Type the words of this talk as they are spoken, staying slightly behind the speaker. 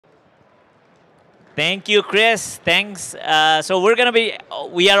Thank you, Chris. Thanks. So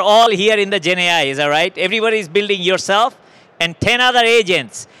we are all here in the Gen AI, is that right? Everybody is building yourself and 10 other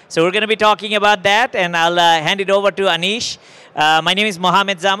agents. So we're going to be talking about that, and I'll hand it over to Anish. My name is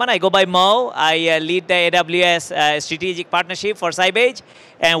Mohammed Zaman. I go by Mo. I lead the AWS strategic partnership for Cybage.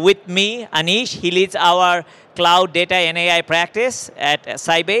 And with me, Anish, he leads our cloud data and AI practice at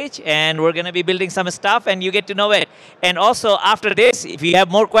Cybage. And we're going to be building some stuff, and you get to know it. And also, after this, if you have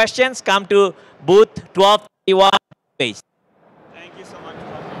more questions, come to booth 1231 page. Thank you so much.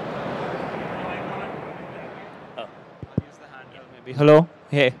 I'll use the handheld maybe. Hello?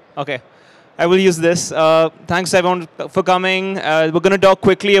 Hey, okay. I will use this. Thanks everyone for coming. We're going to talk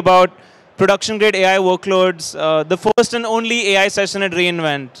quickly about production-grade AI workloads. The first and only AI session at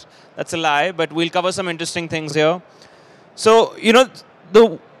reInvent. That's a lie, but we'll cover some interesting things here. So,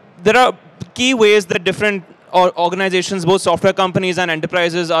 there are key ways that different organizations, both software companies and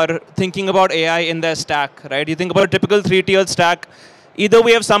enterprises, are thinking about AI in their stack, right? You think about a typical three-tiered stack. Either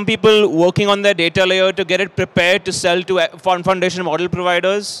we have some people working on their data layer to get it prepared to sell to foundation model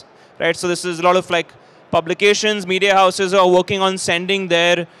providers, right? So this is a lot of like publications, media houses are working on sending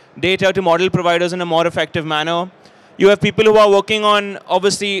their data to model providers in a more effective manner. You have people who are working on,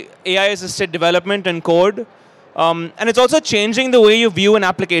 obviously, AI-assisted development and code. And it's also changing the way you view an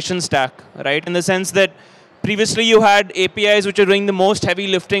application stack, right? In the sense that previously you had APIs which are doing the most heavy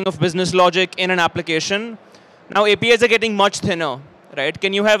lifting of business logic in an application. Now APIs are getting much thinner, right?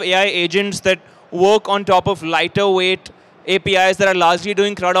 Can you have AI agents that work on top of lighter weight APIs that are largely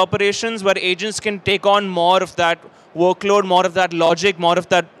doing CRUD operations, where agents can take on more of that workload, more of that logic, more of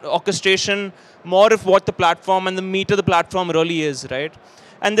that orchestration, more of what the platform and the meat of the platform really is, right?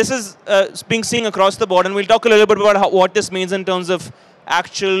 And this is being seen across the board, and we'll talk a little bit about what this means in terms of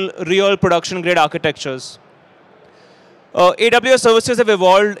actual, real production-grade architectures. AWS services have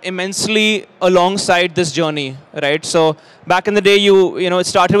evolved immensely alongside this journey, right? So back in the day, it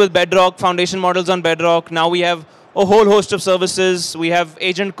started with Bedrock, foundation models on Bedrock. Now we have a whole host of services. We have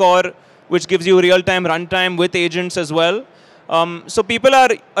Agentcore, which gives you real-time runtime with agents as well. So people are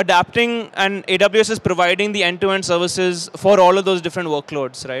adapting, and AWS is providing the end-to-end services for all of those different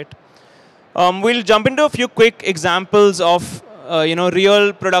workloads, right? We'll jump into a few quick examples of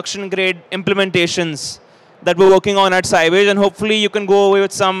real production-grade implementations that we're working on at Cybage, and hopefully you can go away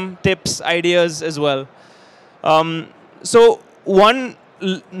with some tips, ideas as well. So one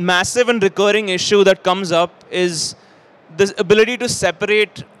massive and recurring issue that comes up is this ability to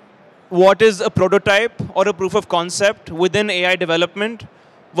separate what is a prototype or a proof of concept within AI development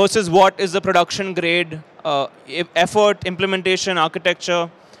versus what is a production grade effort, implementation, architecture.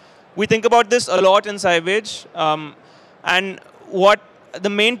 We think about this a lot in Cybage. And what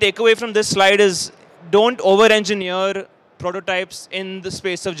the main takeaway from this slide is, don't over-engineer prototypes in the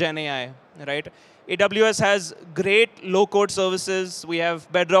space of Gen AI, right? AWS has great low-code services. We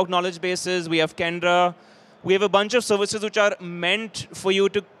have Bedrock knowledge bases. We have Kendra. We have a bunch of services which are meant for you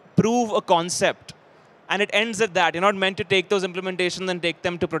to prove a concept. And it ends at that. You're not meant to take those implementations and take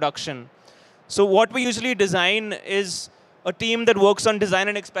them to production. So what we usually design is a team that works on design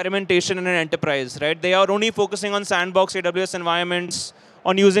and experimentation in an enterprise, right? They are only focusing on sandbox AWS environments,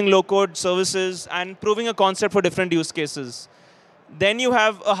 on using low-code services, and proving a concept for different use cases. Then you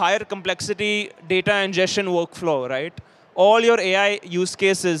have a higher complexity data ingestion workflow, right? All your AI use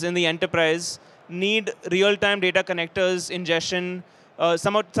cases in the enterprise need real-time data connectors, ingestion.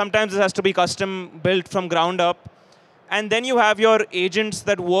 Sometimes this has to be custom built from ground up. And then you have your agents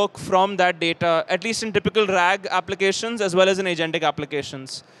that work from that data, at least in typical RAG applications, as well as in agentic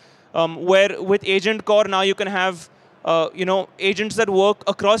applications. Where with Agentcore, now you can have agents that work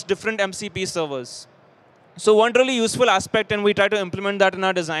across different MCP servers. So one really useful aspect, and we try to implement that in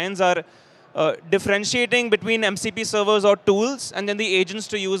our designs, are differentiating between MCP servers or tools and then the agents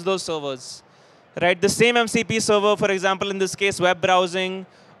to use those servers. Right? The same MCP server, for example, in this case, web browsing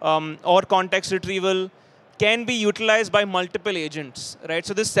or context retrieval, can be utilized by multiple agents. Right?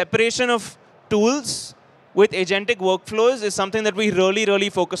 So this separation of tools with agentic workflows is something that we really,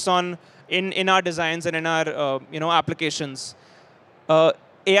 really focus on in our designs and in our applications.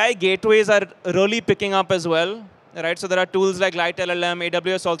 AI gateways are really picking up as well, right? So there are tools like Light LLM.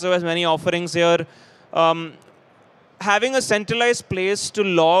 AWS also has many offerings here. Having a centralized place to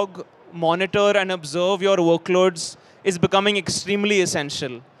log, monitor, and observe your workloads is becoming extremely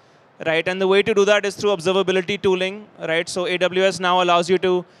essential, right? And the way to do that is through observability tooling, right? So AWS now allows you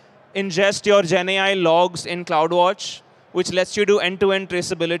to ingest your Gen AI logs in CloudWatch, which lets you do end-to-end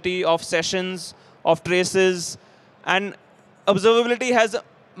traceability of sessions, of traces. And observability has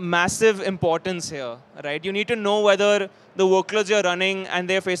massive importance here, right? You need to know whether the workloads you're running and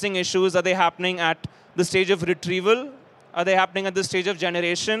they're facing issues, are they happening at the stage of retrieval? Are they happening at the stage of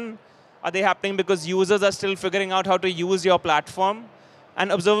generation? Are they happening because users are still figuring out how to use your platform?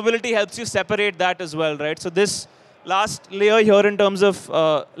 And observability helps you separate that as well, right? So this last layer here in terms of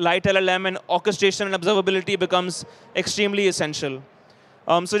light LLM and orchestration and observability becomes extremely essential.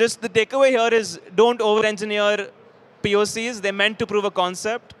 So just the takeaway here is don't over-engineer POCs. They're meant to prove a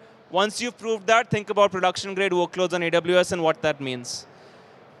concept. Once you've proved that, think about production-grade workloads on AWS and what that means.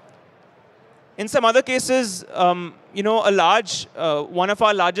 In some other cases, one of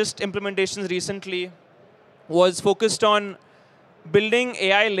our largest implementations recently was focused on building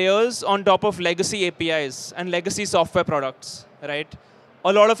AI layers on top of legacy APIs and legacy software products, right?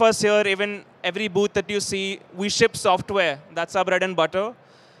 A lot of us here, even every booth that you see, we ship software. That's our bread and butter.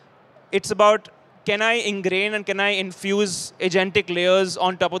 It's about, can I ingrain and can I infuse agentic layers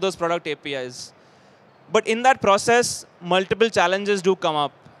on top of those product APIs? But in that process, multiple challenges do come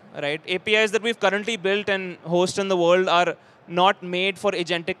up, right? APIs that we've currently built and host in the world are not made for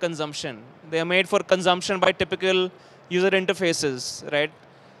agentic consumption. They are made for consumption by typical user interfaces, right?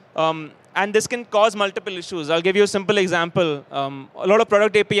 And this can cause multiple issues. I'll give you a simple example. A lot of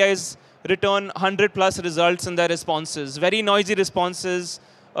product APIs return 100+ results in their responses. Very noisy responses,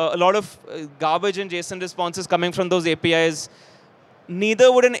 a lot of garbage and JSON responses coming from those APIs.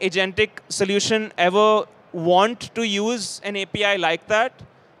 Neither would an agentic solution ever want to use an API like that,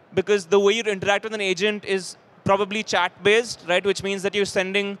 because the way you interact with an agent is probably chat-based, right? Which means that you're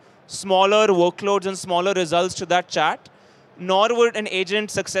sending smaller workloads and smaller results to that chat. Nor would an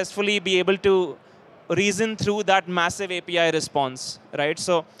agent successfully be able to reason through that massive API response, right?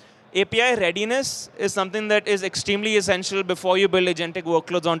 So API readiness is something that is extremely essential before you build agentic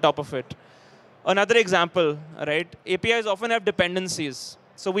workloads on top of it. Another example, right? APIs often have dependencies.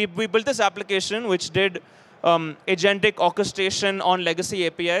 So we built this application which did agentic orchestration on legacy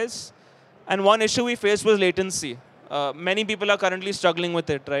APIs. And one issue we faced was latency. Many people are currently struggling with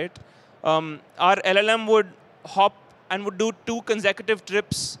it, right? Our LLM would hop and would do 2 consecutive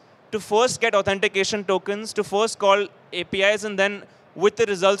trips to first get authentication tokens, to first call APIs, and then with the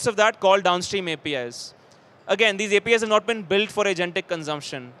results of that, call downstream APIs. Again, these APIs have not been built for agentic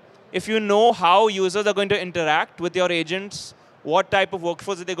consumption. If you know how users are going to interact with your agents, what type of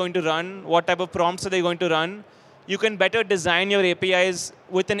workflows are they going to run, what type of prompts are they going to run, you can better design your APIs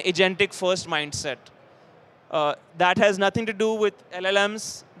with an agentic first mindset. That has nothing to do with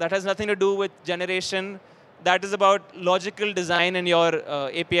LLMs. That has nothing to do with generation. That is about logical design in your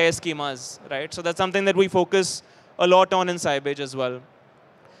API schemas, right? So that's something that we focus a lot on in Cybage as well.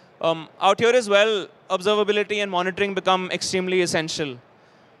 Out here as well, observability and monitoring become extremely essential.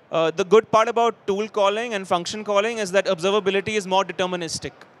 The good part about tool calling and function calling is that observability is more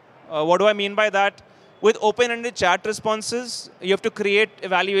deterministic. What do I mean by that? With open-ended chat responses, you have to create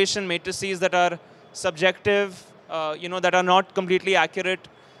evaluation matrices that are subjective, that are not completely accurate.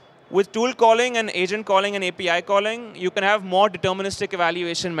 With tool calling and agent calling and API calling, you can have more deterministic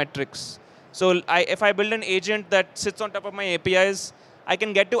evaluation metrics. So if I build an agent that sits on top of my APIs, I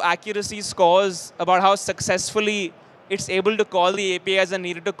can get to accuracy scores about how successfully it's able to call the APIs and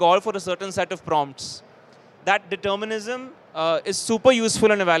needed to call for a certain set of prompts. That determinism is super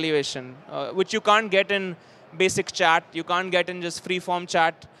useful in evaluation, which you can't get in basic chat. You can't get in just free-form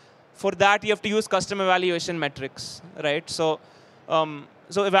chat. For that, you have to use custom evaluation metrics, right? So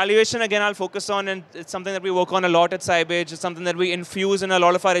evaluation, again, I'll focus on, and it's something that we work on a lot at Cybage. It's something that we infuse in a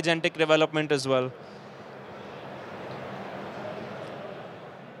lot of our agentic development as well.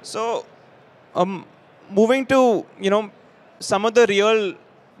 So moving to some of the real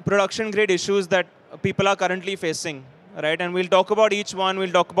production-grade issues that people are currently facing, right? And we'll talk about each one.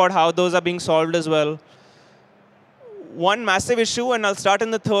 We'll talk about how those are being solved as well. One massive issue, and I'll start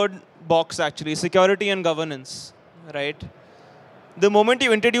in the third box, actually, security and governance, right? The moment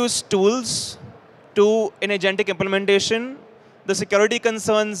you introduce tools to an agentic implementation, the security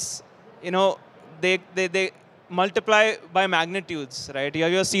concerns, they multiply by magnitudes, right? You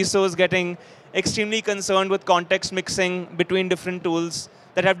have your CISOs getting extremely concerned with context mixing between different tools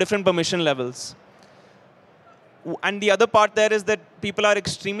that have different permission levels. And the other part there is that people are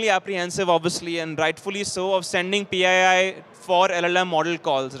extremely apprehensive, obviously, and rightfully so, of sending PII for LLM model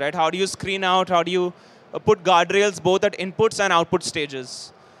calls, right? How do you screen out? How do you put guardrails both at inputs and output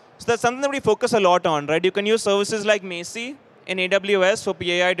stages? So that's something that we focus a lot on, right? You can use services like Macy in AWS for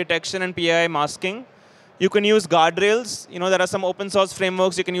PII detection and PII masking. You can use guardrails. There are some open source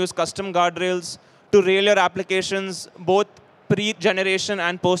frameworks. You can use custom guardrails to rail your applications, both pre-generation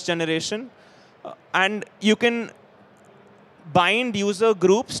and post-generation. And you can bind user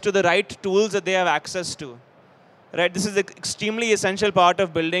groups to the right tools that they have access to. Right? This is an extremely essential part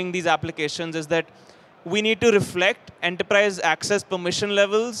of building these applications, is that we need to reflect enterprise access permission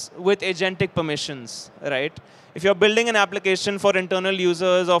levels with agentic permissions. Right? If you're building an application for internal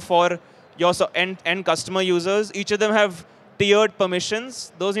users or for your end customer users, each of them have tiered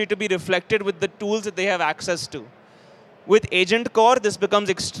permissions. Those need to be reflected with the tools that they have access to. With Agentcore, this becomes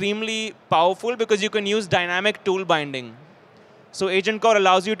extremely powerful because you can use dynamic tool binding. So Agentcore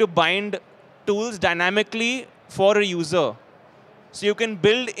allows you to bind tools dynamically for a user. So you can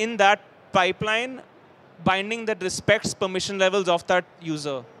build in that pipeline binding that respects permission levels of that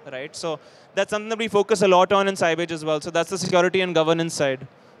user. Right? So that's something that we focus a lot on in Cybage as well. So that's the security and governance side.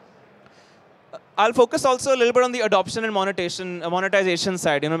 I'll focus also a little bit on the adoption and monetization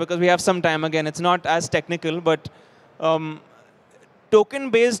side, because we have some time. Again, it's not as technical, but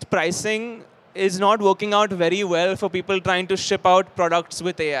token-based pricing is not working out very well for people trying to ship out products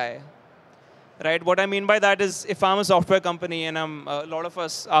with AI. Right? What I mean by that is, if I'm a software company, and a lot of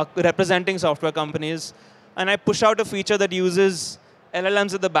us are representing software companies, and I push out a feature that uses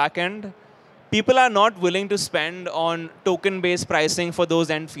LLMs at the back end, people are not willing to spend on token-based pricing for those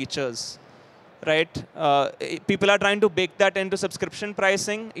end features. Right? People are trying to bake that into subscription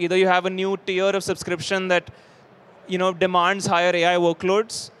pricing. Either you have a new tier of subscription that demands higher AI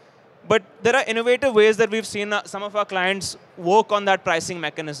workloads. But there are innovative ways that we've seen some of our clients work on that pricing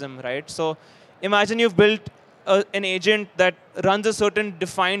mechanism. Right? So imagine you've built an agent that runs a certain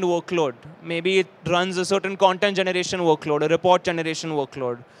defined workload. Maybe it runs a certain content generation workload, a report generation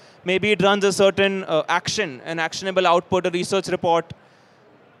workload. Maybe it runs a certain action, an actionable output, a research report.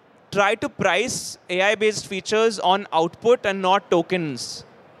 Try to price AI-based features on output and not tokens.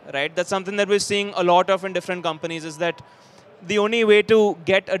 Right? That's something that we're seeing a lot of in different companies, is that the only way to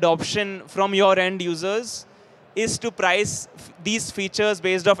get adoption from your end users is to price these features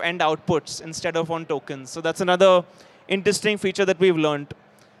based off end outputs instead of on tokens. So that's another interesting feature that we've learned.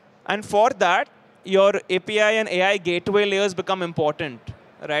 And for that, your API and AI gateway layers become important.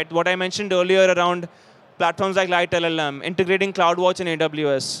 Right? What I mentioned earlier around platforms like Light LLM, integrating CloudWatch and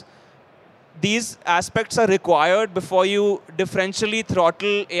AWS. These aspects are required before you differentially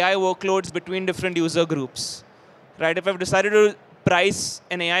throttle AI workloads between different user groups. Right? If I've decided to price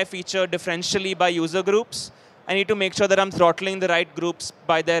an AI feature differentially by user groups, I need to make sure that I'm throttling the right groups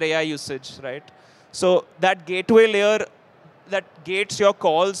by their AI usage. Right? So that gateway layer that gates your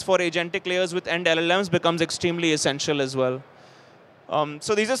calls for agentic layers with end LLMs becomes extremely essential as well.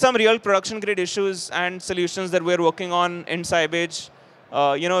 So these are some real production-grade issues and solutions that we're working on in Cybage.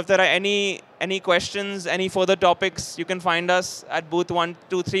 If there are any questions, any further topics, you can find us at booth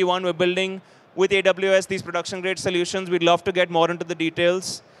 1231. We're building with AWS these production-grade solutions. We'd love to get more into the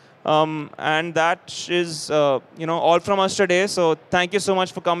details. And that is all from us today. So thank you so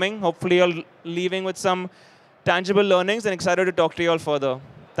much for coming. Hopefully you're leaving with some tangible learnings and excited to talk to you all further.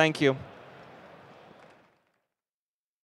 Thank you.